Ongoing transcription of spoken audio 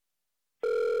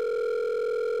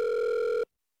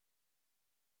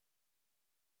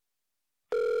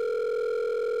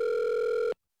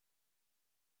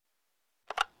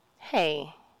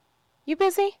Hey, you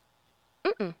busy?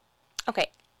 Mm-mm. Okay,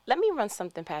 let me run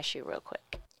something past you real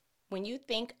quick. When you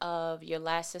think of your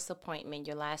last disappointment,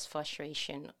 your last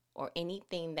frustration, or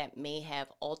anything that may have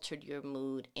altered your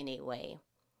mood in a way,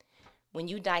 when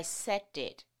you dissect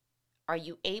it, are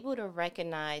you able to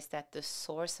recognize that the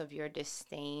source of your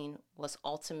disdain was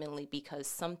ultimately because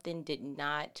something did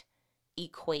not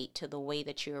equate to the way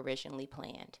that you originally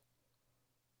planned?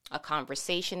 A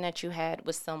conversation that you had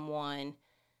with someone,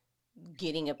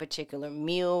 getting a particular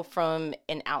meal from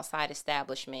an outside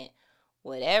establishment,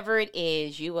 whatever it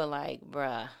is, you were like,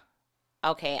 bruh,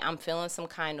 okay, I'm feeling some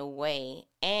kind of way.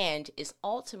 And it's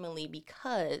ultimately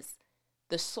because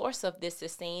the source of this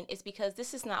disdain is because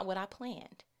this is not what I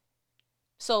planned.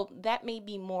 So that may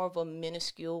be more of a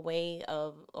minuscule way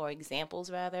of, or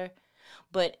examples rather.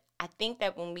 But I think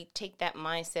that when we take that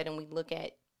mindset and we look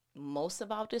at most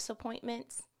of our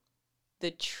disappointments,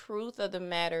 the truth of the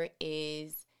matter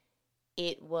is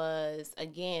it was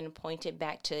again pointed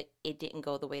back to it didn't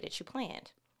go the way that you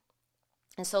planned.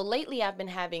 And so lately I've been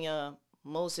having a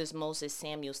Moses,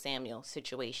 Samuel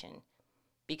situation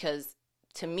because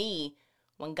to me,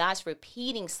 when God's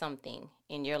repeating something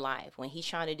in your life, when he's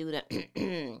trying to do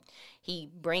the, he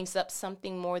brings up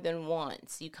something more than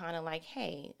once, you kind of like,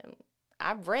 hey,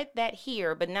 I've read that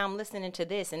here, but now I'm listening to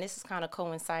this, and this is kind of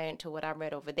coincident to what I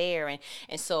read over there.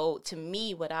 And so to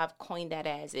me, what I've coined that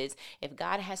as is if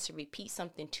God has to repeat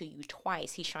something to you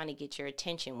twice, he's trying to get your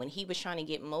attention. When he was trying to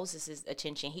get Moses'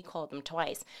 attention, he called him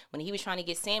twice. When he was trying to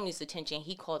get Samuel's attention,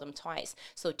 he called him twice.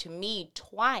 So to me,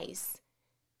 twice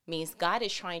means God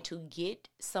is trying to get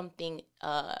something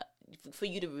for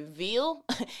you to reveal.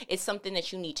 It's something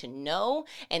that you need to know,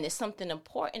 and it's something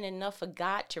important enough for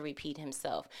God to repeat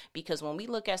himself. Because when we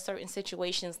look at certain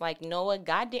situations like Noah,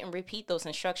 God didn't repeat those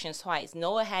instructions twice.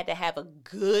 Noah had to have a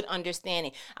good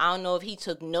understanding. I don't know if he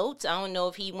took notes. I don't know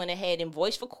if he went ahead and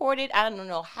voice recorded. I don't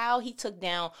know how he took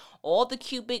down all the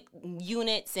cubic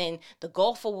units and the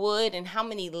gulf of wood and how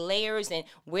many layers and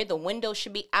where the window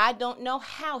should be. I don't know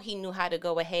how he knew how to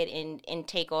go ahead and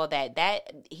take all that.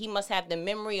 That he must have the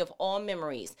memory of all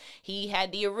memories. He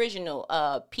had the original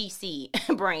PC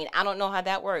brain. I don't know how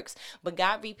that works, but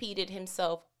God repeated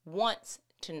himself once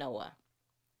to Noah.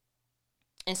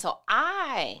 And so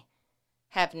I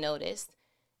have noticed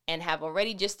and have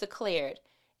already just declared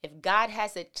if God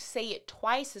has to say it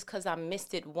twice, it's because I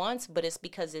missed it once, but it's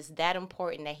because it's that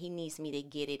important that he needs me to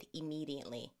get it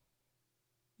immediately.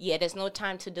 Yeah, there's no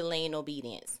time to delay in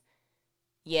obedience.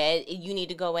 Yeah, you need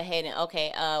to go ahead and,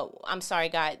 okay, I'm sorry,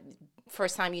 God,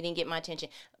 first time you didn't get my attention,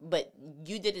 but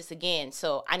you did this again,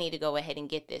 so I need to go ahead and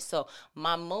get this. So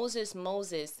my Moses,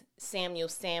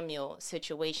 Samuel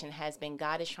situation has been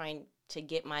God is trying to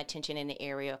get my attention in the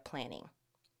area of planning.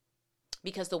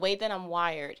 Because the way that I'm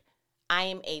wired, I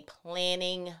am a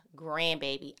planning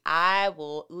grandbaby. I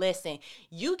will listen.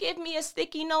 You give me a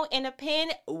sticky note and a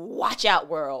pen, watch out,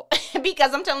 world.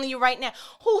 Because I'm telling you right now,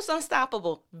 who's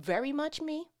unstoppable? Very much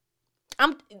me.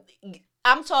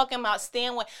 I'm talking about staying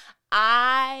away.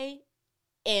 I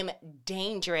am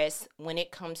dangerous when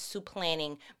it comes to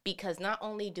planning because not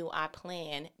only do I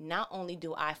plan, not only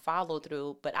do I follow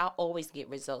through, but I'll always get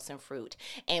results and fruit.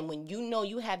 And when you know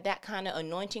you have that kind of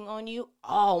anointing on you,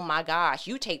 oh my gosh,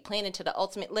 you take planning to the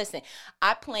ultimate. Listen,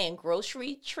 I plan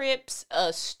grocery trips,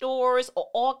 stores, or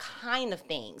all kind of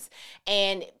things.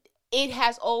 And it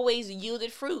has always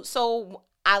yielded fruit. So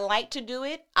I like to do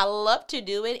it. I love to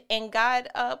do it. And God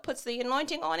puts the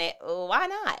anointing on it. Why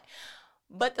not?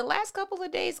 But the last couple of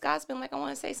days, God's been like, I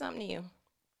want to say something to you.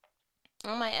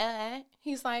 I'm like,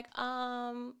 He's like,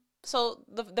 so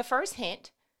the first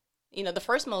hint, the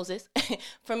first Moses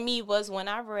for me was when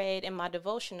I read in my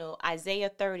devotional Isaiah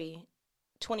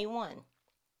 30:21.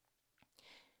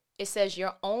 It says,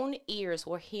 your own ears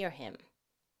will hear him.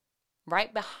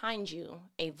 Right behind you,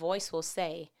 a voice will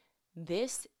say,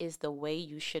 this is the way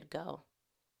you should go,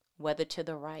 whether to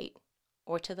the right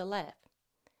or to the left.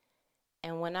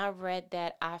 And when I read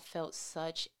that, I felt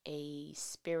such a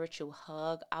spiritual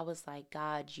hug. I was like,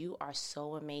 God, you are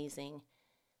so amazing.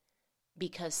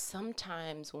 Because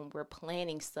sometimes when we're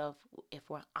planning stuff, if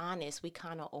we're honest, we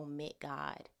kind of omit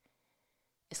God.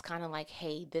 It's kind of like,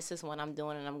 hey, this is what I'm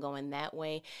doing and I'm going that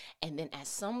way. And then at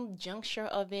some juncture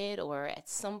of it or at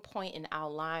some point in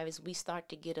our lives, we start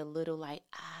to get a little like,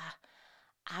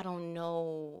 I don't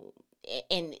know.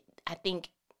 And I think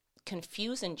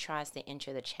confusion tries to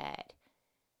enter the chat.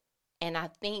 And I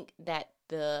think that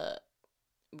the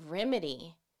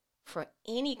remedy for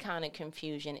any kind of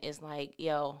confusion is like,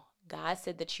 yo, God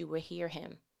said that you will hear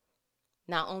him.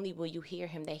 Not only will you hear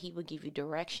him, that he will give you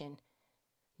direction.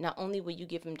 Not only will you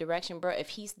give him direction, bro, if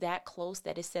he's that close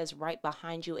that it says right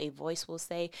behind you, a voice will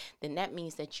say, then that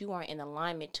means that you are in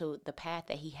alignment to the path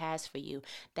that he has for you.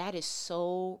 That is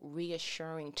so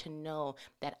reassuring to know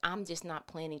that I'm just not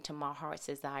planning to my heart's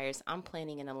desires. I'm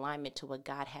planning in alignment to what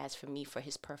God has for me, for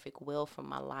his perfect will for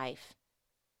my life.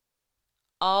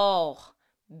 Oh,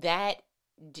 that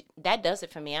does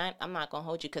it for me. I'm not going to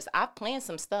hold you, because I've planned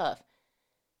some stuff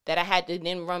that I had to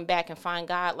then run back and find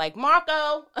God like,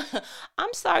 Marco,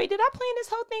 I'm sorry, did I plan this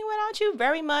whole thing without you?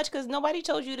 Very much, because nobody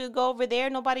told you to go over there.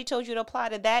 Nobody told you to apply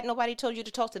to that. Nobody told you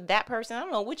to talk to that person. I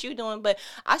don't know what you're doing, but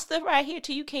I stood right here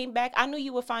till you came back. I knew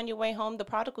you would find your way home. The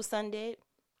prodigal son did.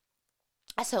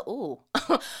 I said, ooh.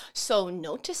 So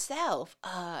note to self,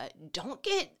 don't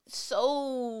get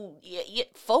so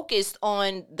focused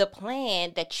on the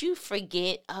plan that you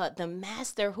forget the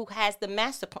master who has the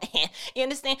master plan. You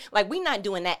understand? Like, we're not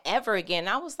doing that ever again.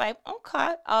 I was like,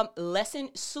 okay, lesson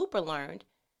super learned.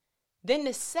 Then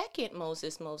the second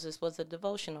Moses was a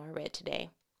devotional I read today.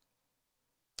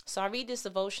 So I read this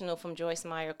devotional from Joyce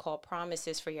Meyer called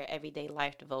Promises for Your Everyday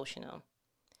Life Devotional.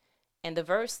 And the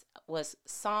verse was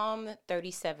Psalm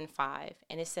 37:5.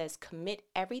 And it says, commit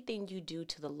everything you do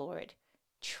to the Lord.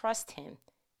 Trust him,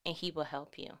 and he will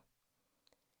help you.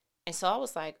 And so I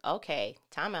was like, okay,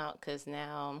 time out, because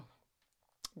now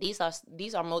this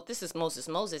is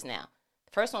Moses now.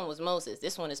 The first one was Moses.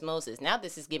 This one is Moses. Now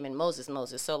this is giving Moses.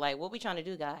 So like, what we trying to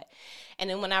do, God? And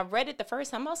then when I read it the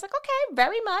first time, I was like, okay,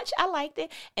 very much. I liked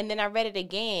it. And then I read it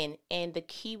again, and the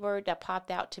key word that popped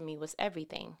out to me was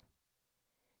everything.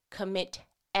 Commit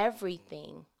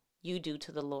everything you do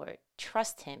to the Lord.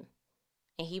 Trust him,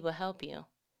 and he will help you.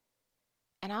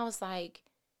 And I was like,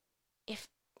 if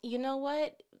you know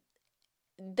what,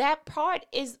 that part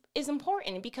is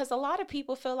important, because a lot of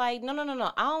people feel like, no,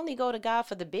 I only go to God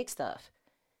for the big stuff.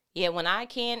 Yeah, when I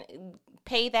can't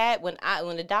pay that, when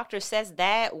the doctor says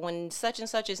that, when such and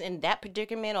such is in that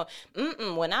predicament, or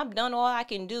when I've done all I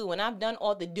can do, when I've done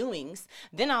all the doings,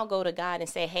 then I'll go to God and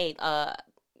say, hey,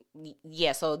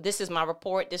 yeah, so this is my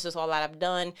report. This is all that I've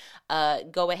done.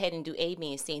 Go ahead and do A,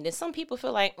 B, and C. And then some people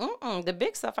feel like, the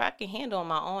big stuff I can handle on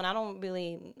my own. I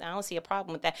don't see a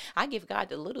problem with that. I give God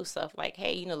the little stuff, like,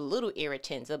 hey, the little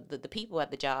irritants of the people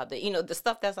at the job, the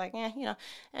stuff that's like,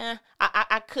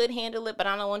 I could handle it, but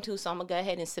I don't want to. So I'm gonna go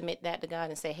ahead and submit that to God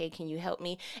and say, hey, can you help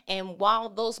me? And while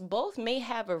those both may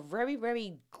have a very,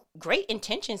 very great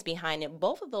intentions behind it,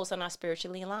 both of those are not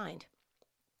spiritually aligned.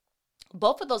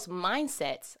 Both of those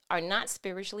mindsets are not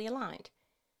spiritually aligned,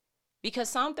 because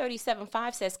Psalm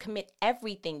 37:5 says, commit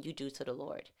everything you do to the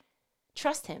Lord.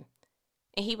 Trust him,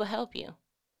 and he will help you.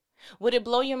 Would it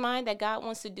blow your mind that God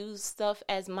wants to do stuff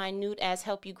as minute as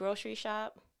help you grocery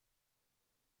shop?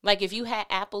 Like, if you had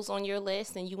apples on your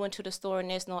list and you went to the store and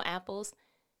there's no apples,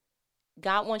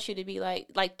 God wants you to be like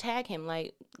tag him,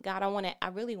 like, God, I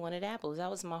really wanted apples. That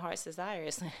was my heart's desire.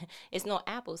 It's no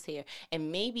apples here.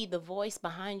 And maybe the voice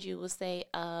behind you will say,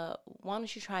 why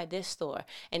don't you try this store?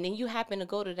 And then you happen to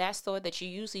go to that store that you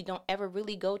usually don't ever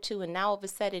really go to. And now all of a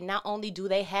sudden, not only do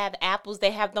they have apples,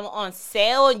 they have them on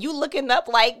sale. And you looking up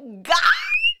like, God,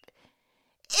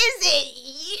 is it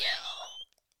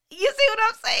you? You see what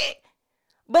I'm saying?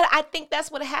 But I think that's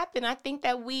what happened. I think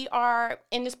that we are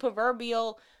in this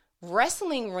proverbial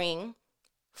wrestling ring,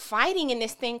 fighting in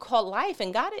this thing called life,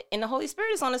 and God and the Holy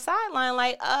Spirit is on the sideline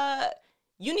like,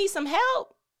 you need some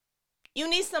help, you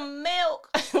need some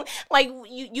milk. Like,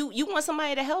 you want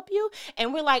somebody to help you,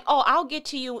 and we're like, oh, I'll get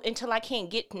to you until I can't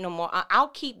get no more. I'll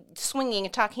keep swinging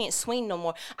until I can't swing no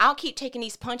more. I'll keep taking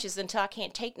these punches until I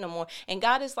can't take no more. And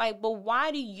God is like, but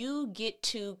why do you get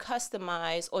to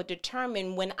customize or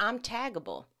determine when I'm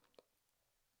taggable?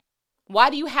 Why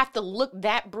do you have to look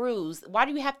that bruised? Why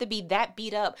do you have to be that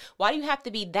beat up? Why do you have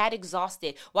to be that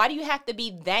exhausted? Why do you have to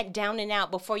be that down and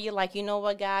out before you're like, you know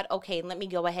what, God? Okay, let me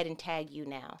go ahead and tag you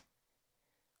now.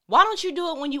 Why don't you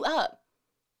do it when you up?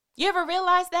 You ever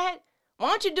realize that? Why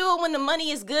don't you do it when the money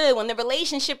is good, when the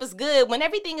relationship is good, when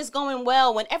everything is going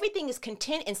well, when everything is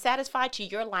content and satisfied to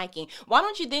your liking? Why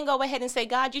don't you then go ahead and say,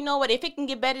 God, you know what? If it can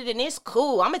get better than this,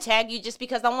 cool. I'm going to tag you just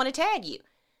because I want to tag you.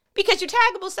 Because you're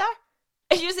taggable, sir.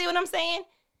 You see what I'm saying?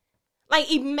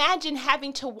 Like, imagine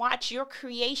having to watch your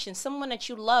creation, someone that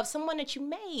you love, someone that you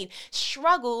made,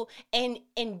 struggle and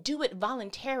do it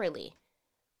voluntarily.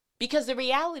 Because the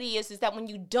reality is that when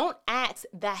you don't ask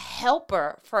the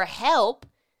helper for help,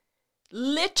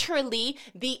 literally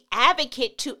the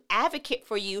advocate to advocate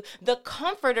for you, the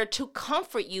comforter to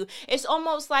comfort you, it's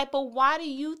almost like, but why do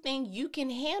you think you can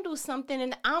handle something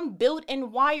and I'm built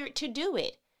and wired to do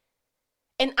it?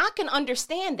 And I can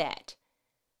understand that.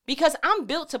 Because I'm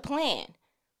built to plan.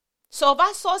 So if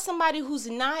I saw somebody who's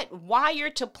not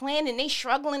wired to plan and they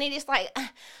struggling, and it's like,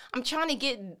 I'm trying to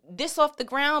get this off the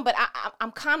ground, but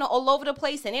I'm kind of all over the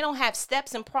place, and they don't have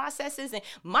steps and processes. And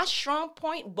my strong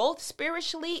point, both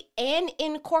spiritually and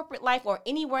in corporate life or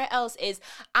anywhere else, is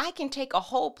I can take a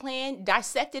whole plan,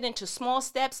 dissect it into small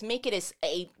steps, make it as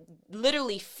a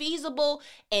literally feasible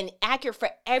and accurate for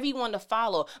everyone to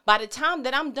follow. By the time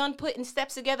that I'm done putting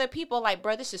steps together, people are like,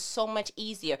 bro, this is so much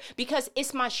easier because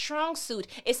it's my strong suit.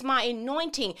 It's my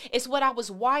anointing. It's what I was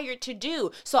wired to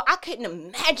do. So I couldn't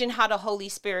imagine how the Holy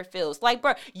Spirit feels. Like,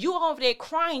 bro, you over there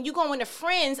crying, you going to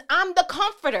friends. I'm the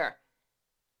comforter.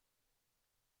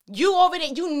 You over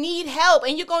there, you need help,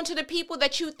 and you're going to the people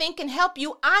that you think can help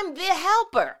you. I'm the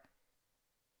helper.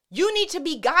 You need to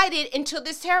be guided into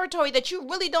this territory that you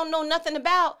really don't know nothing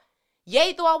about.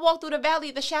 Yea, though I walk through the valley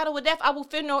of the shadow of death, I will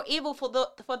fear no evil, for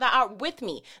thou art with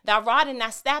me. Thy rod and thy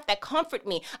staff that comfort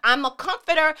me. I'm a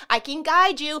comforter. I can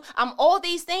guide you. I'm all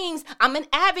these things. I'm an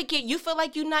advocate. You feel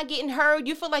like you're not getting heard.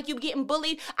 You feel like you're getting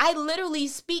bullied. I literally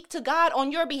speak to God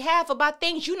on your behalf about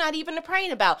things you're not even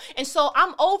praying about. And so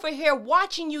I'm over here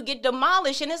watching you get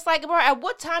demolished. And it's like, bro, at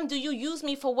what time do you use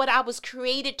me for what I was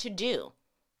created to do?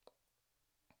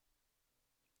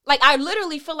 Like, I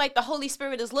literally feel like the Holy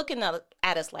Spirit is looking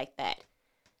at us like that.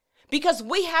 Because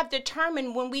we have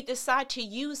determined when we decide to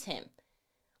use him.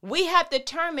 We have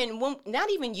determined when, not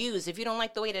even use, if you don't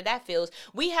like the way that feels,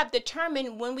 we have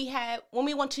determined when we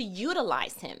want to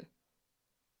utilize him.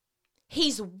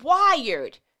 He's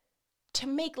wired to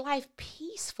make life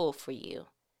peaceful for you.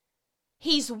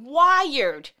 He's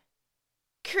wired,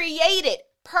 created,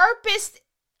 purposed,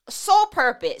 sole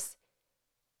purpose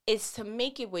is to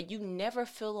make it where you never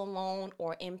feel alone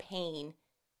or in pain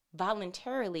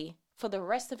voluntarily for the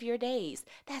rest of your days.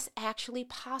 That's actually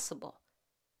possible.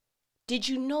 Did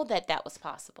you know that that was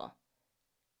possible?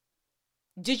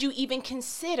 Did you even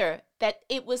consider that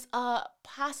it was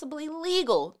possibly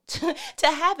legal to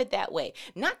have it that way?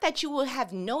 Not that you will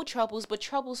have no troubles, but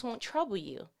troubles won't trouble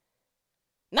you.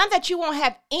 Not that you won't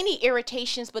have any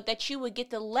irritations, but that you would get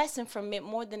the lesson from it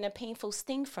more than the painful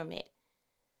sting from it.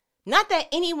 Not that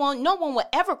no one will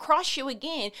ever cross you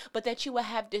again, but that you will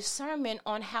have discernment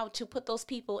on how to put those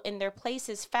people in their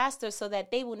places faster so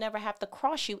that they will never have to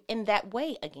cross you in that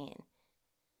way again.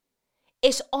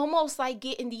 It's almost like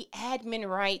getting the admin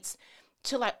rights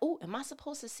to like, oh, am I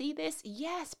supposed to see this?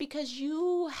 Yes, because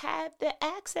you have the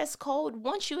access code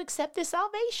once you accept this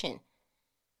salvation.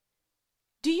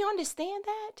 Do you understand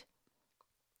that?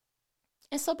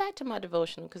 And so back to my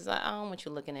devotional, because I don't want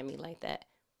you looking at me like that.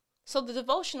 So the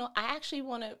devotional, I low-key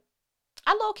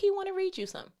want to read you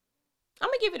some. I'm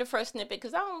going to give you the first snippet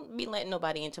because I don't be letting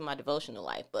nobody into my devotional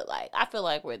life. But like, I feel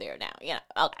like we're there now. Yeah.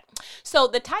 Okay. So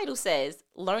the title says,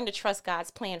 Learn to Trust God's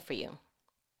Plan for You.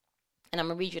 And I'm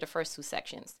going to read you the first two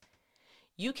sections.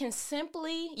 You can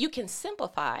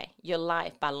simplify your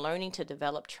life by learning to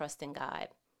develop trust in God.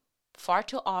 Far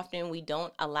too often, we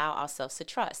don't allow ourselves to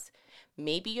trust.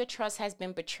 Maybe your trust has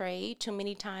been betrayed too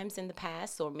many times in the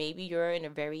past, or maybe you're a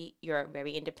very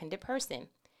independent person.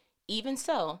 Even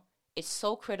so, it's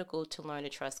so critical to learn to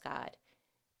trust God.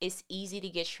 It's easy to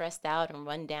get stressed out and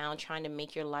run down trying to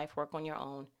make your life work on your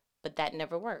own, but that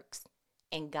never works.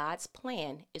 And God's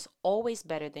plan is always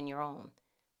better than your own.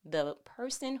 The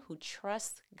person who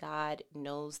trusts God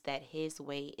knows that his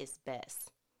way is best.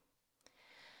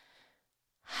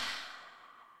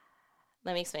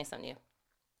 Let me explain something to you.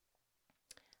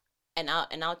 And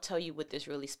I'll tell you what this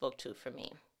really spoke to for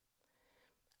me.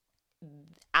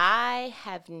 I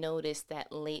have noticed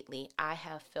that lately I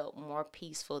have felt more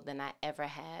peaceful than I ever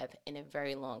have in a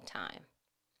very long time.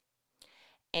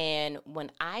 And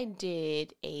when I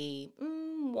did a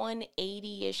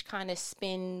 180-ish kind of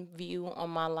spin view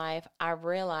on my life, I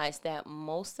realized that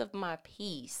most of my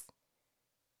peace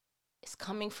is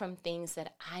coming from things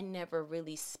that I never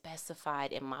really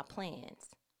specified in my plans.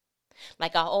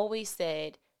 Like I always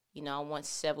said, I want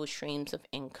several streams of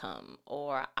income,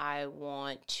 or I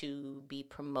want to be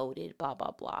promoted, blah,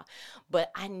 blah, blah. But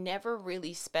I never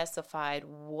really specified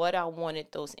what I wanted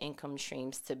those income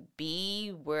streams to be,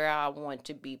 where I want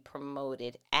to be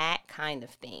promoted at, kind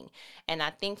of thing. And I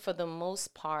think for the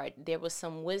most part, there was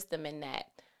some wisdom in that.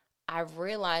 I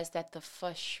realized that the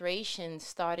frustration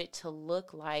started to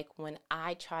look like when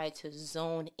I tried to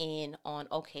zone in on,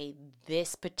 okay,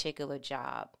 this particular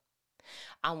job.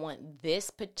 I want this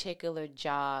particular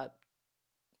job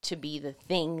to be the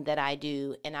thing that I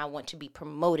do, and I want to be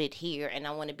promoted here, and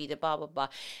I want to be the blah, blah, blah.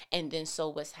 And then so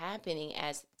what's happening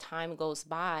as time goes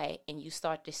by and you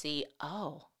start to see,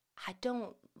 oh, I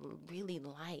don't really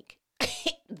like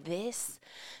this,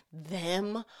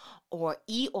 them, or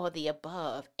E or the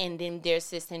above. And then there's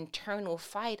this internal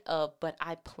fight of, but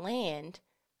I planned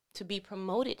to be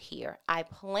promoted here. I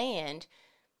planned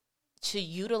to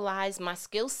utilize my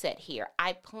skill set here.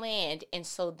 I planned. And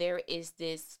so there is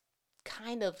this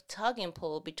kind of tug and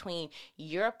pull between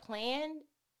your plan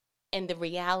and the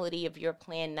reality of your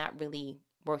plan not really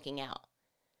working out.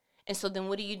 And so then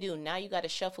what do? Now you got to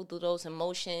shuffle through those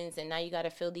emotions, and now you got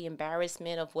to feel the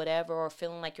embarrassment of whatever, or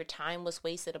feeling like your time was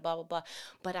wasted, or blah, blah, blah.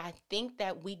 But I think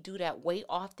that we do that way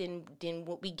often than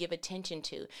what we give attention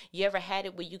to. You ever had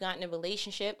it where you got in a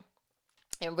relationship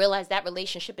and realize that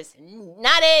relationship is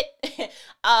not it?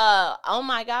 Oh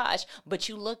my gosh. But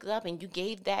you looked up and you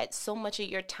gave that so much of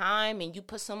your time and you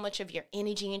put so much of your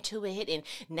energy into it. And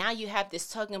now you have this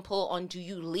tug and pull on, do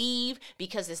you leave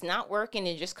because it's not working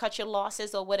and just cut your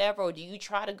losses or whatever? Or do you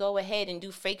try to go ahead and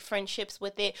do fake friendships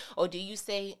with it? Or do you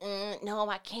say, no,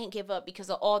 I can't give up because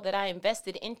of all that I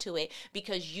invested into it?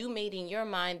 Because you made in your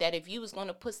mind that if you was going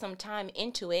to put some time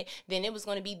into it, then it was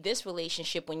going to be this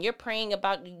relationship. When you're praying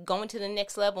about going to the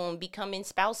next level and becoming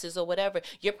spouses or whatever,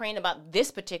 you're praying about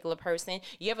this particular person.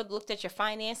 You ever looked at your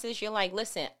finances? You're like,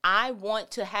 listen, I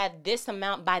want to have this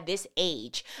amount by this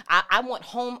age. I want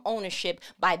home ownership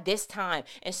by this time.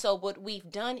 And so what we've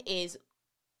done is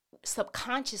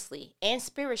subconsciously and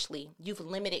spiritually, you've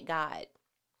limited God.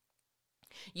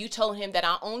 You told him that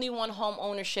I only want home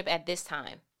ownership at this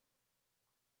time.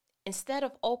 Instead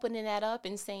of opening that up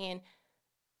and saying,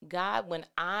 God, when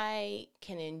I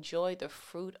can enjoy the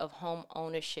fruit of home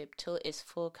ownership till its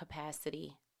full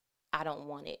capacity, I don't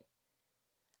want it.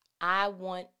 I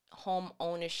want home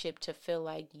ownership to feel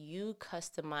like you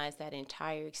customize that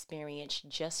entire experience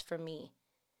just for me.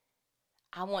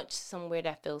 I want somewhere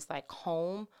that feels like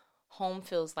home. Home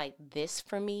feels like this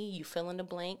for me. You fill in the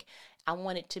blank. I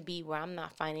want it to be where I'm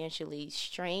not financially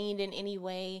strained in any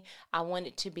way. I want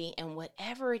it to be, and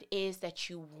whatever it is that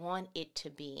you want it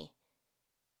to be,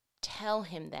 tell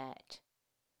him that,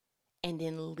 and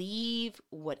then leave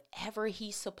whatever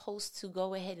he's supposed to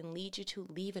go ahead and lead you to.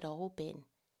 Leave it open.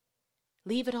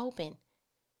 Leave it open.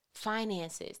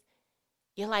 Finances.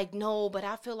 You're like, no, but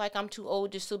I feel like I'm too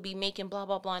old to still be making blah,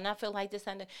 blah, blah. And I feel like this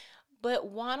and that. But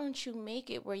why don't you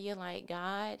make it where you're like,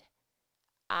 God,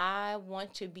 I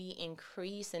want to be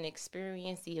increased and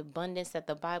experience the abundance that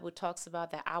the Bible talks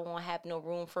about, that I won't have no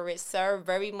room for it. Sir,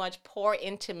 very much pour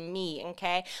into me,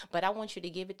 okay? But I want you to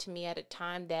give it to me at a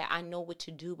time that I know what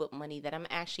to do with money, that I'm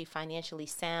actually financially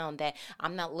sound, that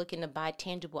I'm not looking to buy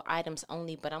tangible items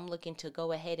only, but I'm looking to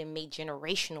go ahead and make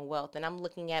generational wealth. And I'm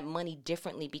looking at money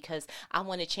differently because I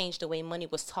want to change the way money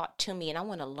was taught to me, and I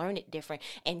want to learn it different.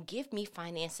 And give me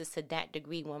finances to that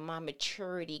degree when my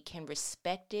maturity can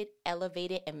respect it,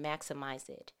 elevate it, and maximize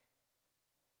it.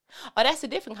 Oh, that's a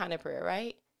different kind of prayer,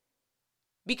 right?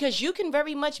 Because you can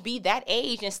very much be that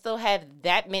age and still have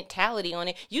that mentality on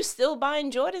it. You still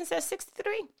buying Jordans at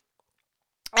 63.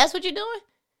 That's what you're doing.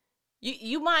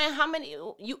 You buying how many?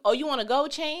 You want a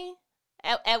gold chain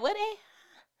at what age?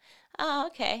 Oh,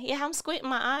 okay. Yeah, I'm squinting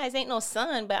my eyes. Ain't no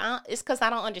sun, but it's because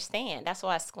I don't understand. That's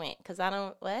why I squint, because I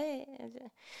don't, what?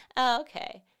 Oh,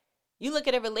 okay. You look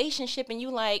at a relationship and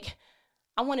you like,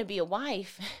 I want to be a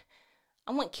wife.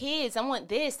 I want kids. I want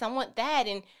this. I want that.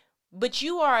 But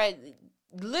you are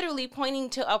literally pointing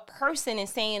to a person and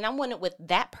saying, I want it with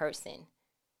that person.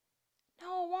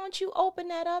 No, why don't you open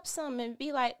that up some and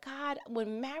be like, God,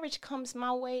 when marriage comes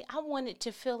my way, I want it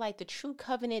to feel like the true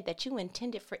covenant that you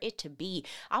intended for it to be.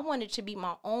 I want it to be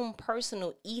my own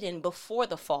personal Eden before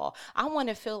the fall. I want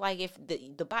to feel like if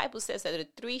the Bible says that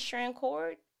a 3-strand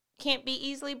cord can't be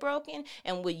easily broken,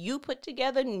 and what you put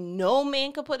together, no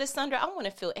man can put asunder. I want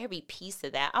to feel every piece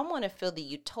of that. I want to feel the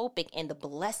utopic and the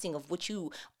blessing of what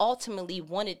you ultimately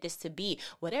wanted this to be.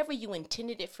 Whatever you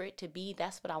intended it for it to be,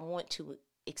 that's what I want to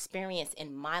experience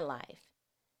in my life.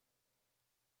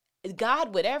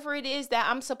 God, whatever it is that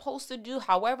I'm supposed to do,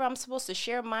 however I'm supposed to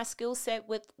share my skill set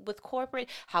with corporate,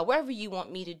 however you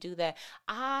want me to do that,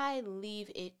 I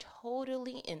leave it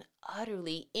totally and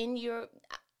utterly in your.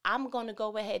 I'm going to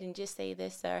go ahead and just say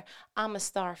this, sir. I'm a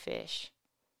starfish.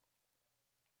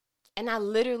 And I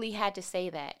literally had to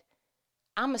say that.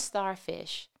 I'm a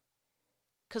starfish.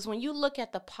 Because when you look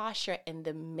at the posture and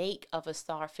the make of a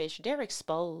starfish, they're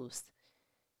exposed.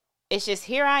 It's just,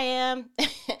 here I am.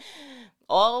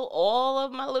 all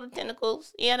of my little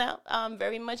tentacles,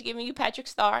 very much giving you Patrick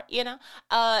Star,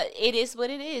 it is what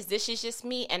it is. This is just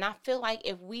me. And I feel like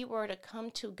if we were to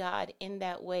come to God in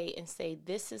that way and say,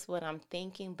 this is what I'm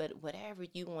thinking, but whatever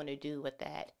you want to do with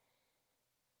that.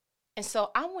 And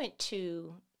so I went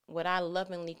to what I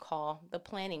lovingly call the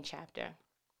planning chapter,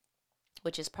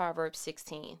 which is Proverbs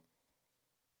 16.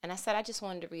 And I said, I just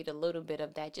wanted to read a little bit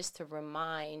of that just to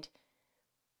remind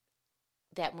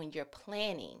that when you're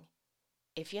planning,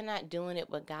 if you're not doing it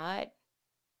with God,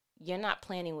 you're not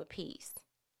planning with peace.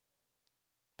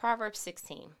 Proverbs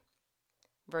 16,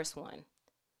 verse 1.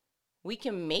 We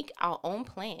can make our own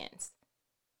plans,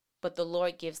 but the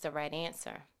Lord gives the right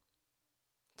answer.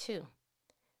 2.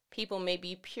 People may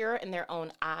be pure in their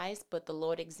own eyes, but the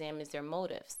Lord examines their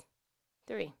motives.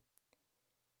 3.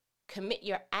 Commit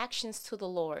your actions to the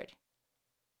Lord,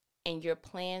 and your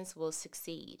plans will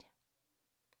succeed.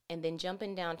 And then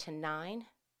jumping down to 9,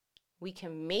 we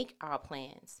can make our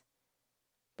plans,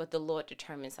 but the Lord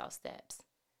determines our steps.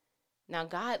 Now,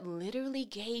 God literally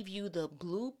gave you the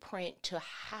blueprint to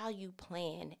how you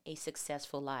plan a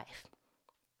successful life.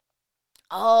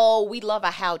 Oh, we love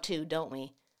a how-to, don't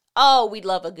we? Oh, we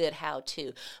love a good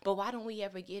how-to. But why don't we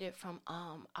ever get it from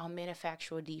our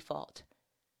manufacturer default?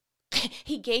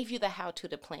 He gave you the how-to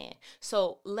to plan.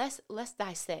 So let's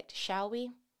dissect, shall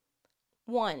we?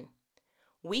 1,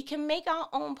 we can make our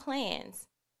own plans,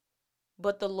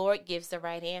 but the Lord gives the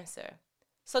right answer.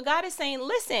 So God is saying,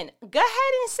 listen, go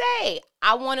ahead and say,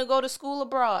 I want to go to school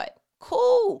abroad.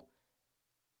 Cool.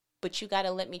 But you got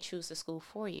to let me choose the school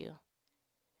for you.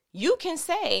 You can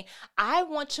say, I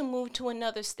want to move to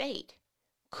another state.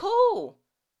 Cool.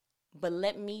 But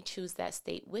let me choose that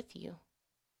state with you.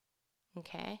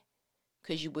 Okay?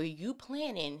 Because where you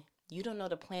planning, you don't know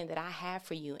the plan that I have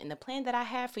for you. And the plan that I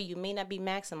have for you may not be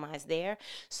maximized there.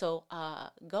 So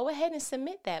go ahead and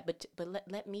submit that. But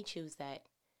let me choose that.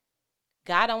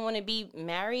 God, I want to be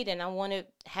married and I want to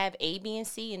have A, B, and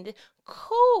C. And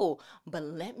cool. But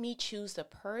let me choose the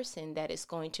person that is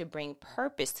going to bring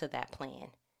purpose to that plan.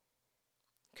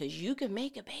 Because you can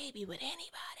make a baby with anybody.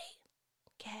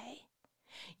 Okay?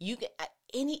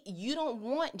 You don't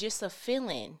want just a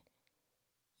fill-in.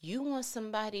 You want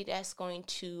somebody that's going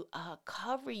to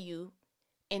cover you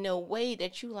in a way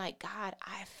that you like, God,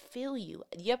 I feel you.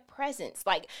 Your presence,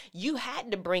 like you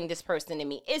had to bring this person to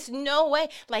me. It's no way.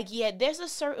 Like, yeah, there's a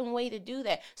certain way to do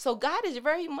that. So God is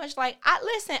very much like,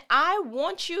 I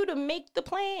want you to make the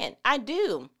plan. I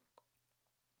do.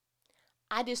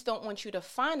 I just don't want you to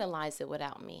finalize it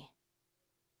without me.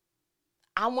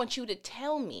 I want you to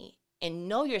tell me and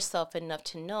know yourself enough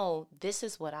to know this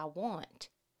is what I want.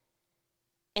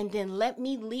 And then let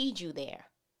me lead you there.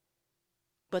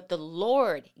 But the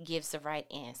Lord gives the right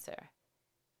answer.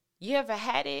 You ever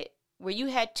had it where you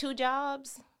had 2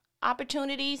 jobs,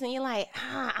 opportunities, and you're like,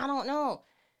 I don't know.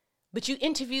 But you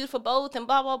interviewed for both and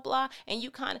blah, blah, blah. And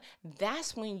you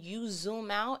that's when you zoom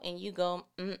out and you go,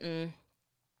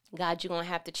 God, you're going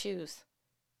to have to choose.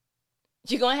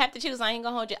 You're going to have to choose. I ain't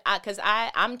going to hold you. Because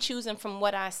I'm choosing from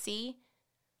what I see.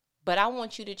 But I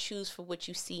want you to choose for what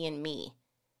you see in me.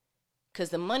 Because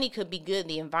the money could be good.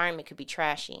 The environment could be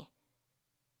trashy.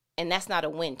 And that's not a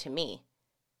win to me.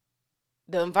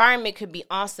 The environment could be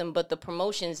awesome, but the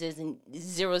promotions is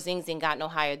zero zings and got no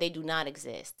higher. They do not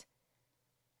exist.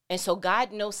 And so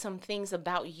God knows some things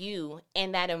about you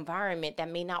and that environment that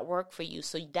may not work for you.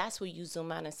 So that's where you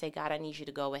zoom out and say, God, I need you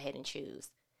to go ahead and choose.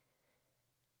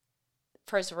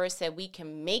 First verse said we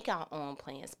can make our own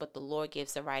plans, but the Lord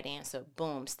gives the right answer.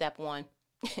 Boom, step 1.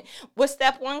 What's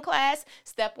step 1, class?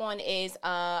 Step 1 is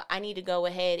I need to go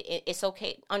ahead. It's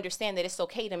okay. Understand that it's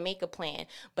okay to make a plan,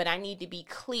 but I need to be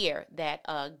clear that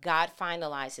God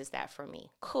finalizes that for me.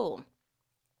 Cool.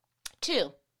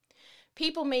 2,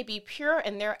 people may be pure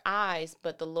in their eyes,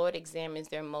 but the Lord examines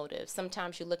their motives.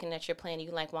 Sometimes you're looking at your plan and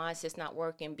you're like, why is this not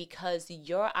working? Because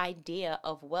your idea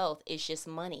of wealth is just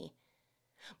money.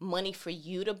 Money for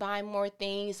you to buy more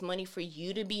things, money for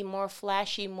you to be more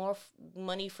flashy, more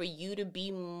money for you to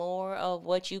be more of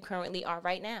what you currently are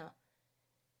right now.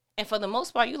 And for the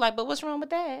most part, you're like, but what's wrong with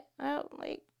that?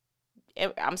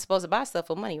 I'm supposed to buy stuff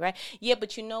for money, right? Yeah,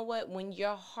 but you know what? When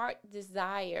your heart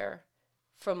desire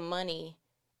for money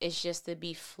is just to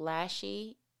be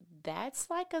flashy,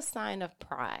 that's like a sign of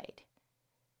pride.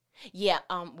 Yeah,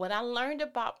 what I learned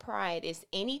about pride is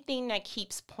anything that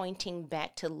keeps pointing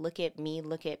back to look at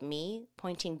me,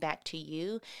 pointing back to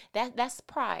you, that's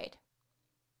pride.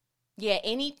 Yeah,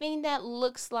 anything that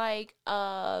looks like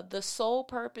the sole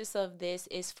purpose of this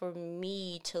is for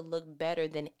me to look better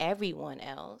than everyone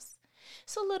else.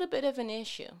 It's a little bit of an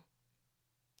issue.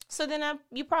 So then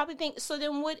you probably think, so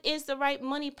then what is the right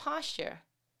money posture?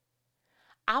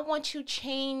 I want to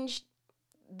change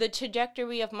the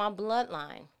trajectory of my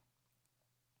bloodline.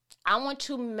 I want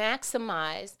to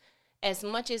maximize as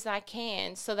much as I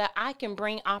can so that I can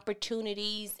bring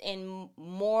opportunities and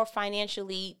more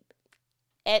financially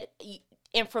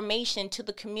information to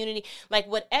the community. Like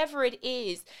whatever it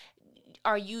is,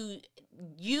 are you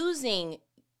using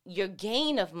your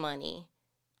gain of money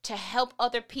to help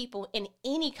other people in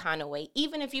any kind of way.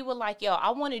 Even if you were like, yo, I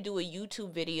want to do a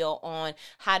YouTube video on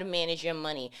how to manage your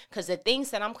money, because the things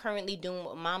that I'm currently doing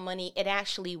with my money, it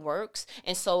actually works.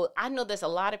 And so I know there's a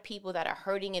lot of people that are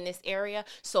hurting in this area.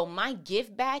 So my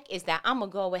give back is that I'm going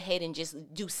to go ahead and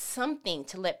just do something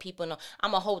to let people know.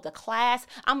 I'm going to hold a class.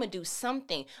 I'm going to do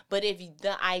something. But if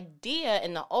the idea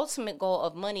and the ultimate goal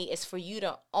of money is for you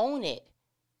to own it,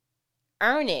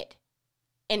 earn it,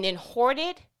 and then hoard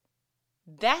it,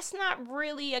 that's not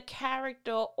really a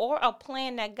character or a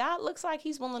plan that God looks like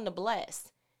he's willing to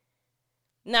bless.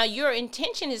 Now, your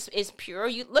intention is pure.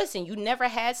 You listen, you never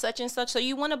had such and such, so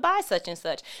you want to buy such and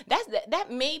such.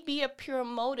 That may be a pure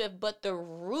motive, but the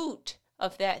root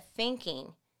of that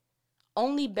thinking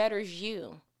only betters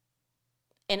you.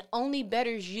 And only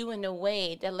betters you in a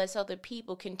way that lets other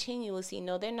people continuously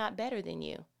know they're not better than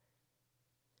you.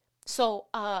 So,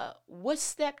 what's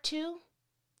step 2,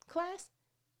 class?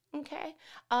 Okay,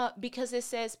 because it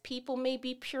says people may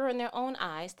be pure in their own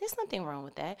eyes. There's nothing wrong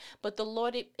with that. But the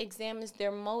Lord examines their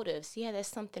motives. Yeah, there's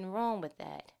something wrong with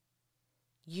that.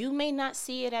 You may not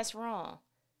see it as wrong.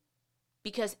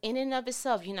 Because in and of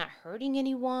itself, you're not hurting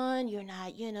anyone. You're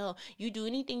not, you do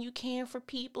anything you can for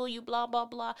people. You blah, blah,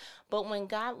 blah. But when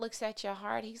God looks at your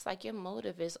heart, he's like, your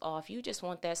motive is off. You just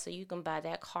want that so you can buy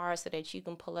that car so that you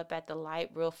can pull up at the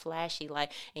light real flashy.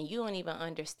 And you don't even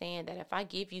understand that if I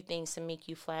give you things to make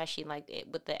you flashy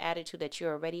with the attitude that you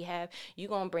already have, you're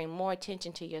going to bring more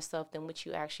attention to yourself than what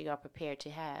you actually are prepared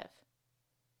to have.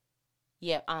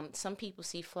 Yeah, some people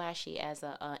see flashy as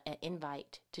an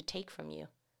invite to take from you.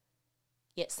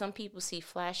 Yet some people see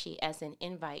flashy as an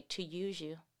invite to use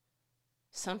you.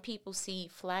 Some people see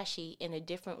flashy in a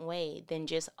different way than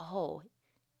just,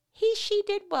 she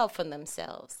did well for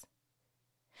themselves.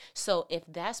 So if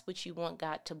that's what you want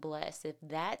God to bless, if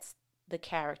that's the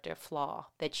character flaw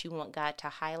that you want God to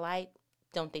highlight,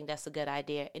 don't think that's a good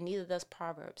idea. And neither does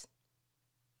Proverbs.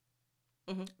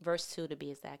 Verse 2 to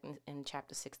be exact in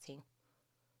chapter 16.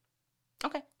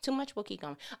 Okay, too much. We'll keep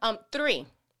going. 3.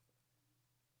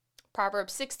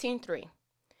 Proverbs 16:3.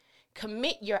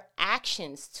 Commit your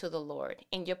actions to the Lord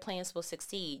and your plans will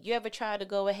succeed. You ever try to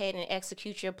go ahead and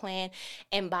execute your plan,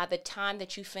 and by the time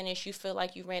that you finish, you feel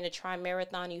like you ran a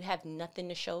tri-marathon, you have nothing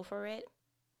to show for it?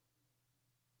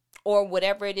 Or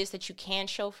whatever it is that you can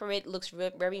show for it looks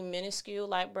very minuscule.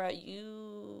 Like, bro,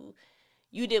 you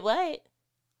did what?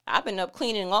 I've been up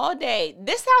cleaning all day.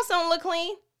 This house don't look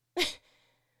clean.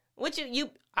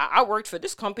 I worked for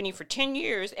this company for 10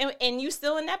 years and you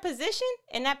still in that position,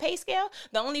 in that pay scale?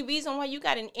 The only reason why you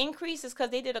got an increase is because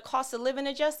they did a cost of living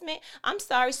adjustment? I'm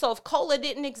sorry. So if cola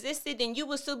didn't exist, then you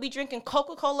would still be drinking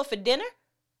Coca-Cola for dinner?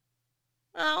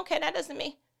 Oh, okay. That doesn't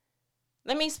mean.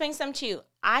 Let me explain something to you.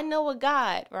 I know a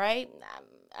God, right?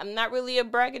 I'm not really a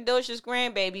braggadocious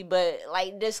grandbaby, but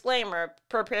disclaimer,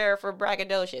 prepare for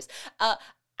braggadocious.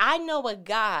 I know a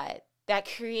God that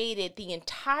created the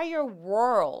entire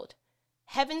world,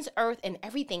 heavens, earth, and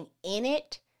everything in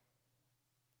it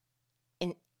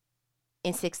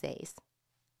in 6 days.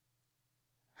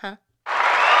 Huh?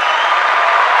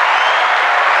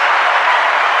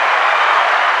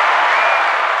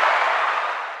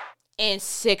 In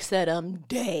 6 of them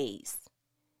days.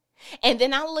 And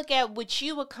then I look at what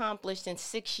you accomplished in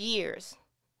 6 years.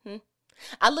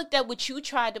 I looked at what you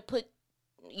tried to put.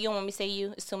 You don't want me to say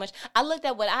you? It's too much. I looked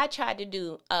at what I tried to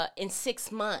do in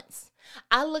 6 months.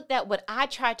 I looked at what I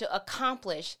tried to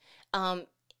accomplish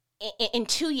in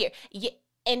 2 years.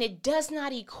 And it does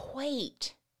not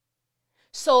equate.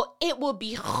 So it will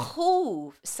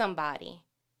behoove somebody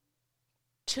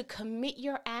to commit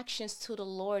your actions to the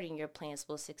Lord and your plans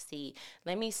will succeed.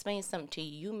 Let me explain something to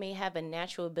you. You may have a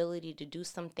natural ability to do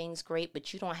some things great,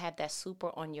 but you don't have that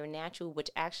super on your natural,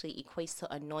 which actually equates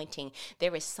to anointing.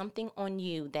 There is something on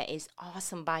you that is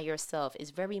awesome by yourself. It's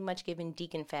very much given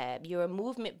Deacon Fab. You're a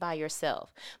movement by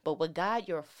yourself, but with God,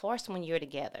 you're a force when you're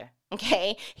together.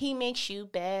 Okay, he makes you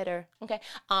better. Okay,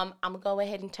 I'm gonna go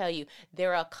ahead and tell you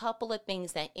there are a couple of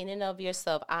things that in and of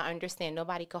yourself, I understand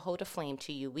nobody could hold a flame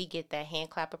to you. We get that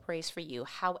hand clap of praise for you.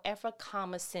 However,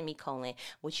 comma, semicolon,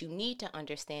 what you need to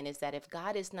understand is that if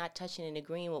God is not touching and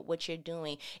agreeing with what you're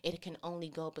doing, it can only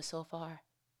go but so far.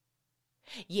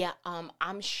 Yeah,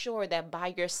 I'm sure that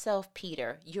by yourself,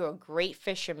 Peter, you're a great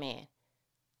fisherman.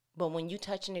 But when you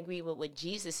touch and agree with what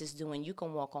Jesus is doing, you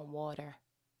can walk on water.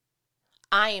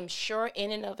 I am sure in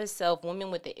and of itself,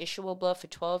 women with the issue of blood for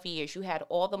 12 years, you had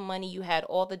all the money, you had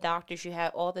all the doctors, you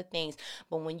had all the things.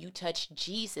 But when you touched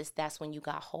Jesus, that's when you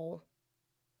got whole.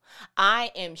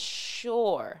 I am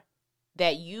sure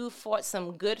that you fought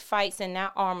some good fights in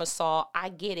that armor, Saul. I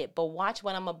get it. But watch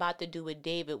what I'm about to do with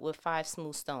David with 5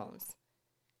 smooth stones.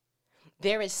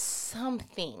 There is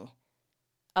something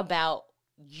about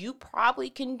you probably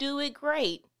can do it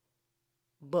great,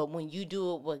 but when you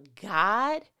do it with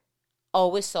God,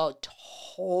 oh, it's a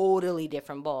totally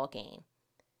different ball game.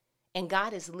 And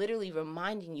God is literally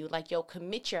reminding you, like, yo,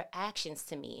 commit your actions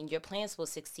to me and your plans will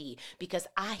succeed. Because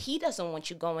he doesn't want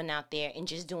you going out there and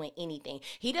just doing anything.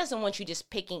 He doesn't want you just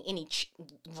picking any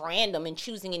random and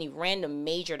choosing any random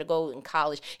major to go in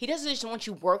college. He doesn't just want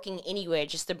you working anywhere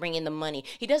just to bring in the money.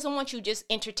 He doesn't want you just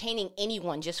entertaining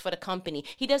anyone just for the company.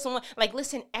 He doesn't want, like,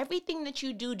 listen, everything that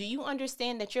you do you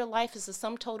understand that your life is the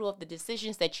sum total of the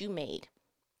decisions that you made?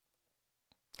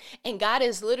 And God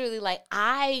is literally like,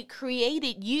 I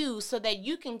created you so that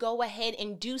you can go ahead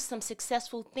and do some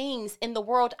successful things in the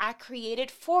world I created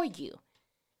for you.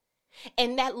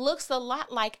 And that looks a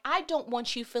lot like, I don't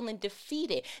want you feeling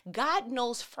defeated. God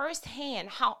knows firsthand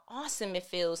how awesome it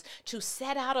feels to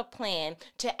set out a plan,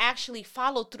 to actually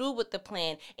follow through with the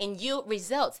plan and yield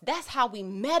results. That's how we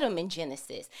met him in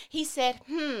Genesis. He said,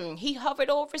 he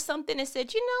hovered over something and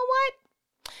said, you know what?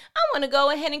 I want to go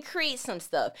ahead and create some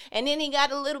stuff. And then he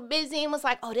got a little busy and was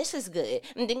like, oh, this is good.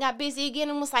 And then got busy again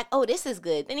and was like, oh, this is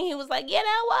good. Then he was like, you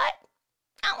know what?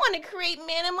 I want to create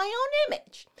man in my own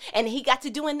image. And he got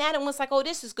to doing that and was like, oh,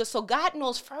 this is good. So God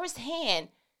knows firsthand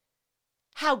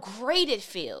how great it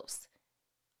feels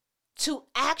to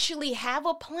actually have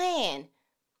a plan,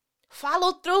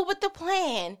 follow through with the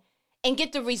plan, and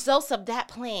get the results of that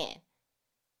plan.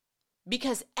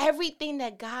 Because everything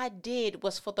that God did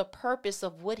was for the purpose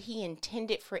of what he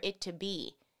intended for it to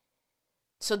be.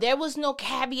 So there was no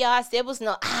caveats. There was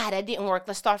no, that didn't work.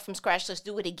 Let's start from scratch. Let's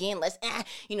do it again. Let's,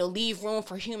 leave room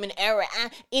for human error.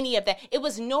 Any of that. It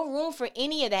was no room for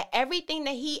any of that. Everything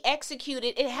that he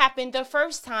executed, it happened the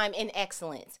first time in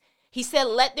excellence. He said,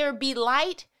 let there be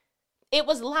light. It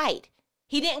was light.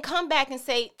 He didn't come back and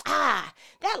say,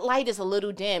 that light is a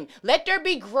little dim. Let there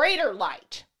be greater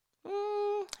light.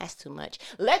 That's too much.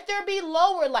 Let there be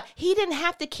lower light. He didn't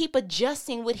have to keep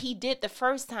adjusting what he did the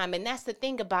first time. And that's the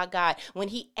thing about God. When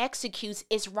he executes,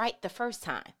 it's right the first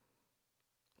time.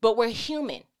 But we're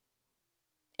human.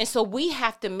 And so we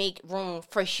have to make room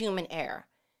for human error.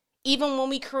 Even when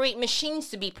we create machines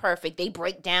to be perfect, they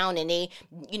break down and they,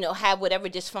 have whatever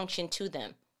dysfunction to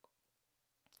them.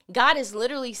 God is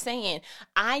literally saying,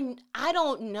 I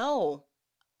don't know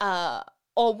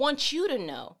or want you to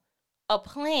know a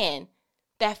plan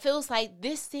that feels like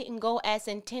this didn't go as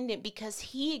intended because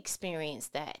he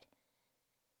experienced that.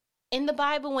 In the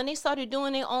Bible, when they started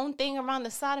doing their own thing around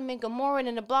the Sodom and Gomorrah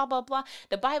and the blah, blah, blah,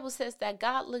 the Bible says that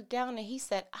God looked down and he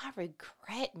said, I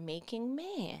regret making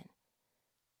man.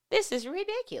 This is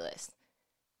ridiculous.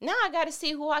 Now I got to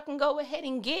see who I can go ahead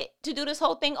and get to do this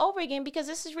whole thing over again because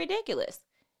this is ridiculous.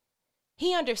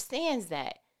 He understands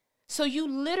that. So you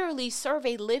literally serve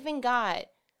a living God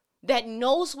that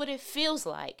knows what it feels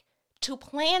like to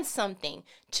plan something,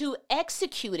 to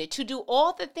execute it, to do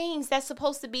all the things that's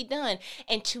supposed to be done,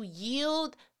 and to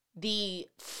yield the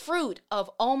fruit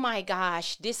of, oh my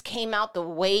gosh, this came out the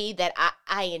way that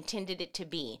I intended it to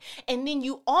be. And then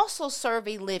you also serve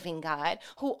a living God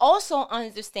who also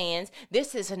understands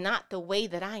this is not the way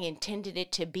that I intended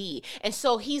it to be. And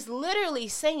so he's literally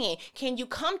saying, can you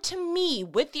come to me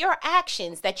with your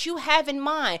actions that you have in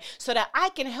mind so that I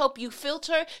can help you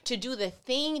filter to do the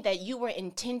thing that you were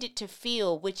intended to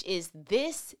feel, which is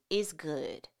this is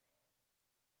good.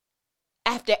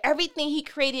 After everything he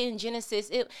created in Genesis,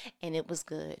 it was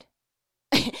good.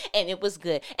 And it was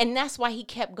good. And that's why he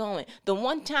kept going. The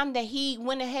one time that he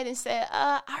went ahead and said,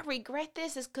 I regret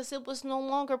this is because it was no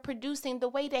longer producing the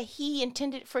way that he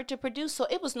intended for it to produce. So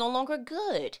it was no longer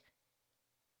good.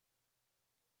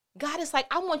 God is like,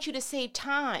 I want you to save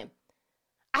time.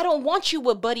 I don't want you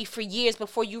with Buddy for years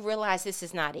before you realize this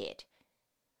is not it.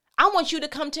 I want you to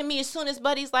come to me as soon as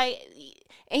Buddy's like,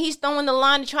 and he's throwing the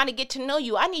line and trying to get to know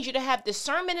you. I need you to have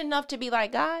discernment enough to be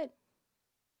like, God,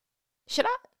 should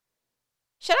I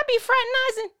be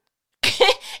fraternizing?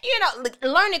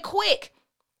 Learn it quick.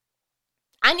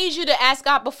 I need you to ask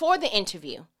God before the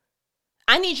interview.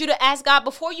 I need you to ask God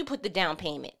before you put the down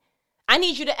payment. I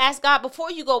need you to ask God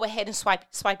before you go ahead and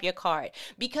swipe your card.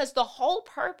 Because the whole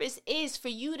purpose is for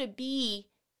you to be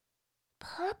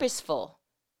purposeful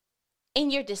in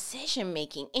your decision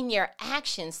making, in your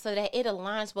actions, so that it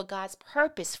aligns with God's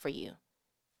purpose for you.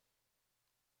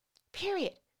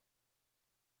 Period.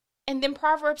 And then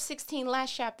Proverbs 16,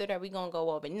 last chapter that we're going to go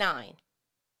over, 9.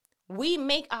 We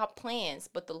make our plans,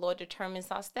 but the Lord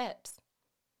determines our steps.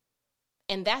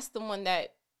 And that's the one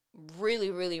that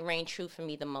really, really rang true for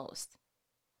me the most.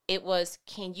 It was,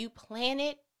 can you plan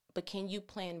it, but can you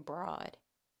plan broad?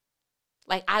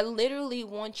 Like, I literally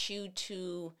want you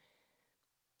to,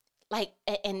 like,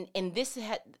 and this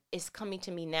is coming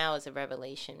to me now as a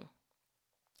revelation.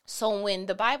 So when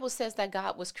the Bible says that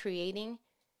God was creating,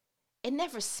 it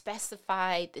never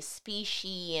specified the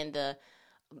species and the,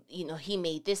 he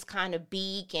made this kind of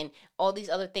beak and all these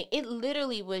other things. It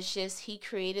literally was just, he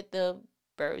created the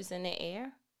birds in the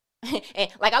air.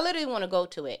 And like, I literally want to go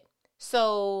to it.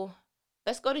 So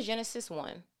let's go to Genesis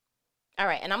 1. All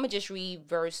right. And I'm going to just read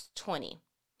verse 20.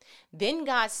 Then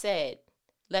God said,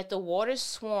 let the waters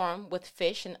swarm with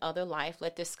fish and other life.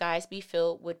 Let the skies be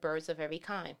filled with birds of every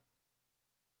kind.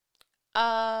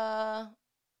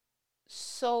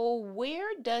 So where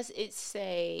does it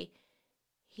say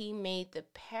he made the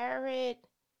parrot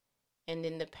and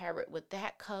then the parrot with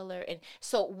that color? And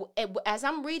so as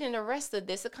I'm reading the rest of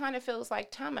this, it kind of feels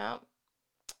like timeout.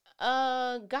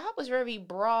 God was very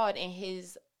broad in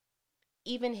his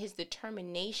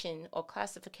determination or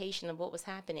classification of what was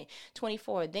happening.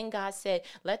 24, then God said,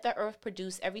 let the earth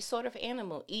produce every sort of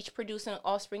animal, each producing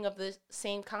offspring of the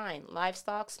same kind,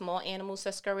 livestock, small animals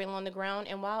that scurry along the ground,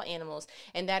 and wild animals.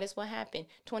 And that is what happened.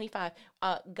 25,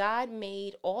 God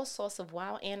made all sorts of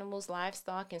wild animals,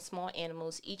 livestock, and small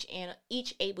animals, each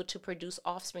able to produce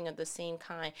offspring of the same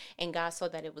kind. And God saw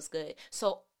that it was good.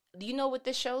 So do you know what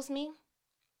this shows me?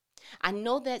 I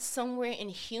know that somewhere in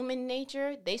human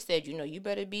nature, they said, you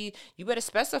better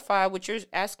specify what you're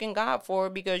asking God for,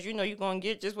 because you're going to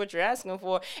get just what you're asking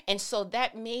for. And so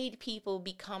that made people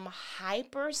become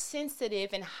hypersensitive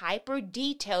and hyper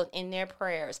detailed in their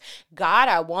prayers. God,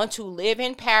 I want to live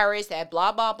in Paris, that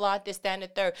blah, blah, blah, this, that, and the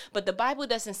third. But the Bible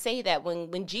doesn't say that.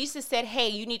 When Jesus said, hey,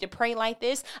 you need to pray like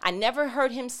this, I never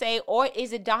heard him say, or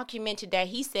is it documented that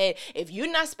he said, if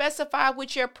you're not specified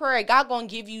with your prayer, God going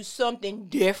to give you something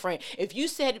different. If you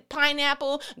said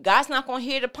pineapple, God's not going to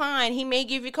hear the pine. He may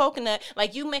give you coconut.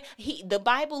 Like the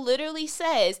Bible literally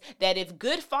says that if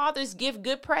good fathers give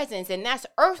good presents, and that's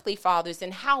earthly fathers,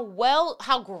 then how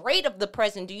great of the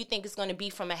present do you think is going to be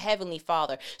from a heavenly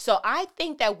father? So I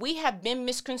think that we have been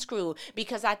misconstrued,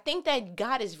 because I think that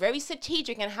God is very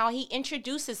strategic in how he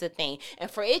introduces a thing.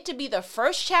 And for it to be the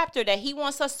first chapter that he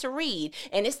wants us to read,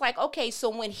 and it's like, okay, so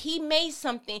when he made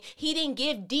something, he didn't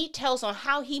give details on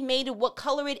how he made it, what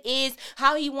color it is,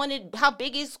 how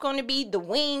big it's going to be, the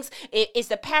wings. Is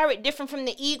the parrot different from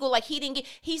the eagle? Like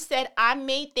he said, I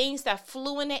made things that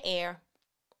flew in the air.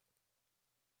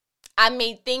 I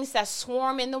made things that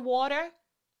swarm in the water.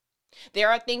 There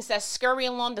are things that scurry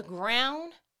along the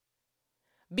ground.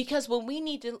 Because what we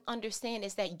need to understand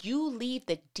is that you leave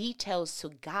the details to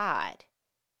God.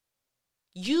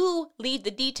 You leave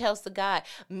the details to God.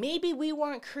 Maybe we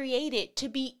weren't created to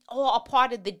be all a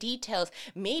part of the details.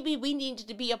 Maybe we needed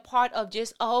to be a part of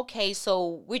just, okay,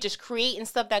 so we're just creating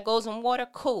stuff that goes in water.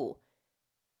 Cool.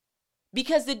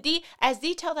 Because as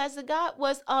detailed as the God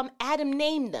was, Adam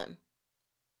named them.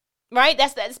 Right?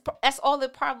 That's all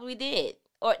it probably did.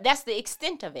 Or that's the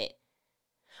extent of it.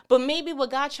 But maybe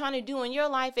what God's trying to do in your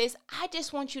life is, I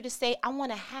just want you to say, I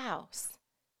want a house.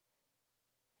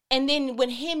 And then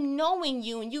when him knowing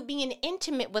you and you being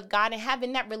intimate with God and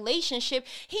having that relationship,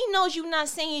 he knows you're not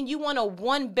saying you want a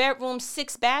 1-bedroom,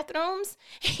 6 bathrooms.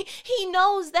 He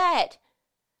knows that.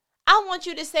 I want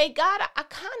you to say, God,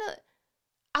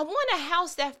 I want a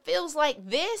house that feels like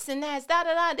this and that's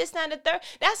this, that, and the third.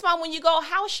 That's why when you go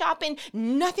house shopping,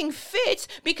 nothing fits,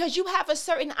 because you have a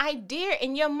certain idea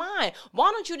in your mind. Why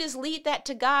don't you just leave that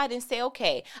to God and say,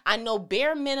 okay, I know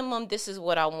bare minimum, this is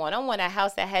what I want. I want a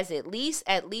house that has at least,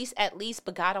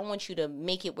 but God, I want you to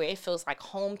make it where it feels like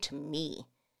home to me.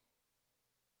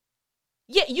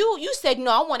 Yeah, you said,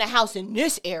 no, I want a house in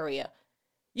this area.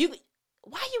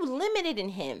 Why are you limited in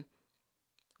him?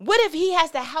 What if he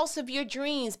has the house of your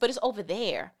dreams, but it's over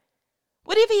there?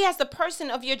 What if he has the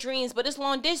person of your dreams, but it's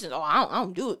long distance? Oh, I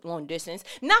don't do it long distance.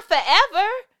 Not forever.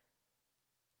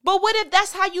 But what if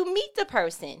that's how you meet the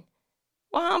person?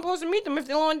 Well, how am I supposed to meet them if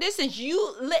they're long distance?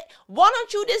 Why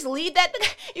don't you just leave that?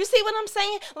 You see what I'm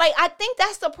saying? Like, I think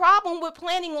that's the problem with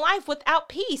planning life without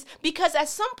peace. Because at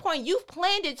some point, you've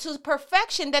planned it to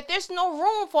perfection that there's no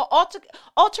room for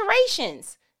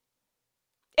alterations.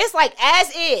 It's like,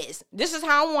 as is. This is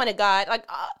how I want it, God. Like,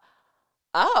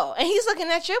 and he's looking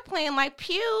at your plan like,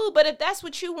 pew, but if that's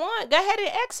what you want, go ahead and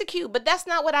execute. But that's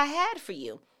not what I had for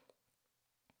you.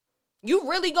 You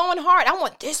really going hard. I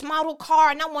want this model car,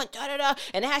 and I want da-da-da,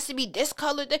 and it has to be this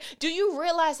color. Do you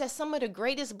realize that some of the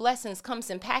greatest blessings comes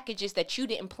in packages that you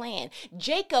didn't plan?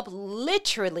 Jacob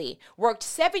literally worked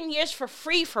 7 years for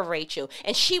free for Rachel,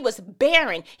 and she was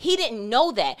barren. He didn't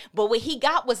know that, but what he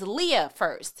got was Leah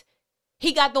first.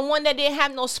 He got the one that didn't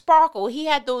have no sparkle. He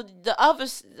had the other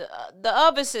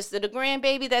sister, the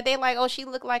grandbaby that they like, oh, she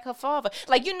looked like her father.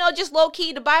 Like, just low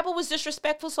key, the Bible was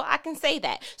disrespectful, so I can say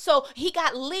that. So he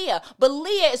got Leah, but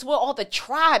Leah is where all the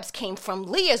tribes came from.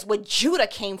 Leah is where Judah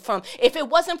came from. If it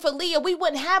wasn't for Leah, we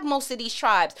wouldn't have most of these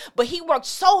tribes. But he worked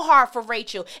so hard for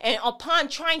Rachel, and upon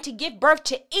trying to give birth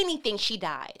to anything, she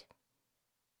died.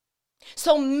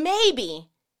 So maybe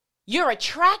you're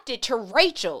attracted to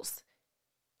Rachel's,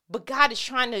 but God is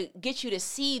trying to get you to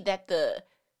see that the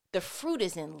fruit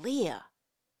is in Leah.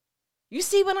 You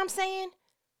see what I'm saying?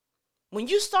 When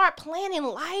you start planning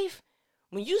life,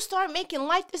 when you start making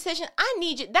life decisions, I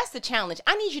need you. That's the challenge.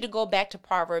 I need you to go back to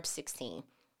Proverbs 16.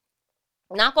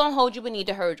 Not going to hold you, but need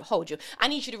to hold you. I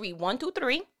need you to read 1 through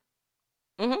 3.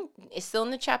 It's still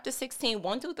in the chapter 16,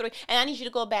 1 through 3. And I need you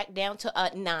to go back down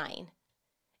to 9.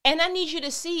 And I need you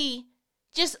to see,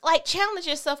 just like challenge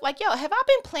yourself, like, yo, have I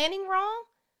been planning wrong?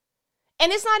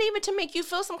 And it's not even to make you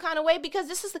feel some kind of way, because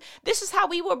this is how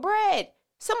we were bred.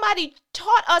 Somebody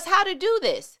taught us how to do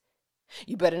this.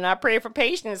 You better not pray for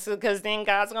patience, because then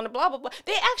God's going to blah, blah, blah.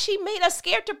 They actually made us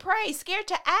scared to pray, scared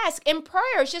to ask. And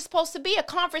prayer is just supposed to be a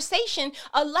conversation,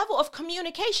 a level of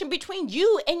communication between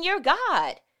you and your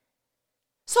God.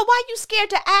 So why are you scared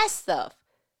to ask stuff?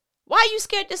 Why are you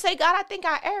scared to say, God, I think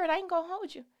I erred. I ain't going to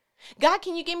hold you. God,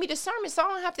 can you give me discernment so I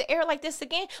don't have to err like this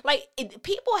again? Like,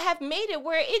 people have made it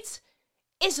where it's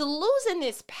losing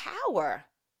its power.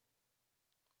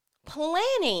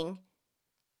 Planning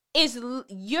is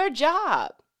your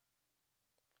job.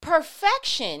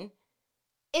 Perfection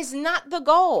is not the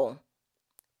goal.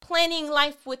 Planning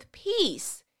life with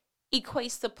peace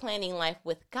equates to planning life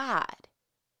with God.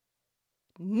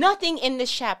 Nothing in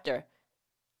this chapter,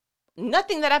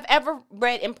 nothing that I've ever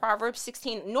read in Proverbs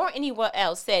 16, nor anywhere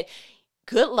else said,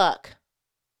 good luck,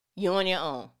 you on your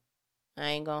own. I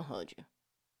ain't gonna hold you.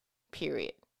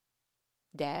 Period.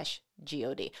 -God.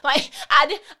 Like,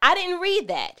 I didn't read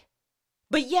that.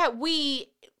 But yet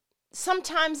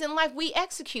sometimes in life, we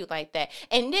execute like that.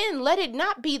 And then let it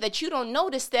not be that you don't know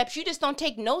the steps. You just don't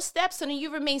take no steps, and then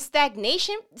you remain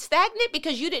stagnant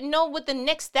because you didn't know what the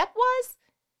next step was.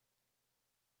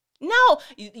 No,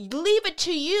 leave it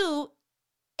to you.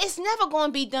 It's never going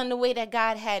to be done the way that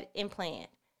God had in plan.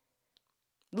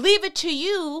 Leave it to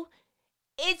you.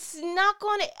 It's not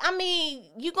going to,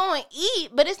 you're going to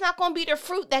eat, but it's not going to be the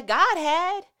fruit that God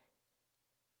had.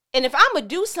 And if I'm going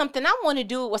to do something, I want to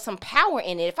do it with some power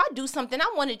in it. If I do something,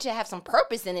 I want it to have some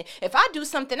purpose in it. If I do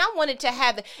something, I want it to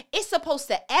have, it's supposed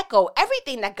to echo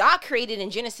everything that God created in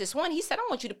Genesis 1. He said, I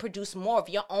want you to produce more of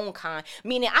your own kind.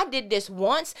 Meaning, I did this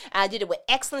once, I did it with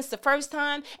excellence the first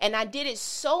time, and I did it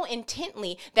so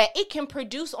intently that it can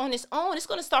produce on its own. It's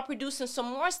going to start producing some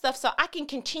more stuff so I can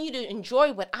continue to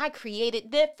enjoy what I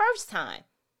created the first time.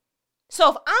 So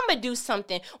if I'm going to do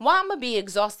something, why I'm going to be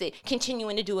exhausted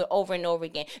continuing to do it over and over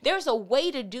again? There's a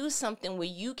way to do something where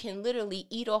you can literally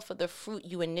eat off of the fruit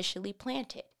you initially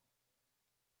planted.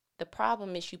 The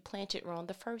problem is you planted wrong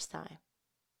the first time.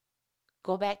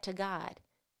 Go back to God.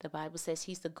 The Bible says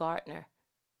he's the gardener.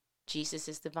 Jesus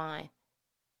is the vine.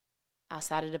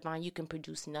 Outside of the vine, you can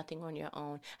produce nothing on your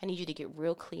own. I need you to get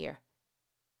real clear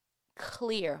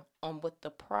on what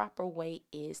the proper way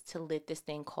is to live this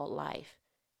thing called life,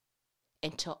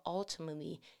 and to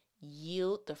ultimately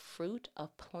yield the fruit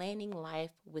of planning life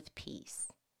with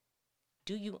peace.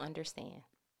 Do you understand?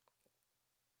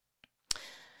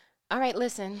 All right,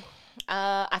 listen.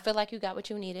 I feel like you got what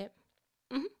you needed.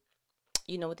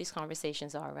 You know what these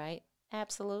conversations are, right?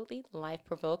 Absolutely.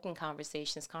 Life-provoking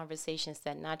conversations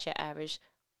that not your average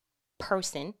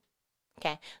person,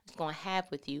 okay, is going to have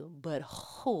with you, but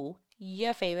who?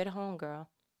 Your favorite homegirl.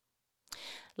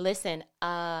 Listen,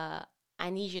 I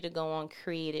need you to go on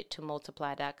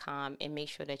createdtomultiply.com and make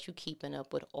sure that you're keeping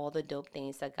up with all the dope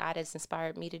things that God has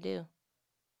inspired me to do.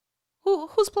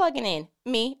 Who's plugging in?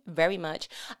 Me, very much.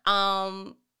 But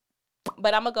I'm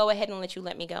going to go ahead and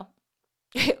let me go.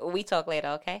 We talk later,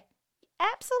 okay?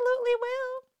 Absolutely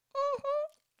will.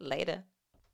 Later.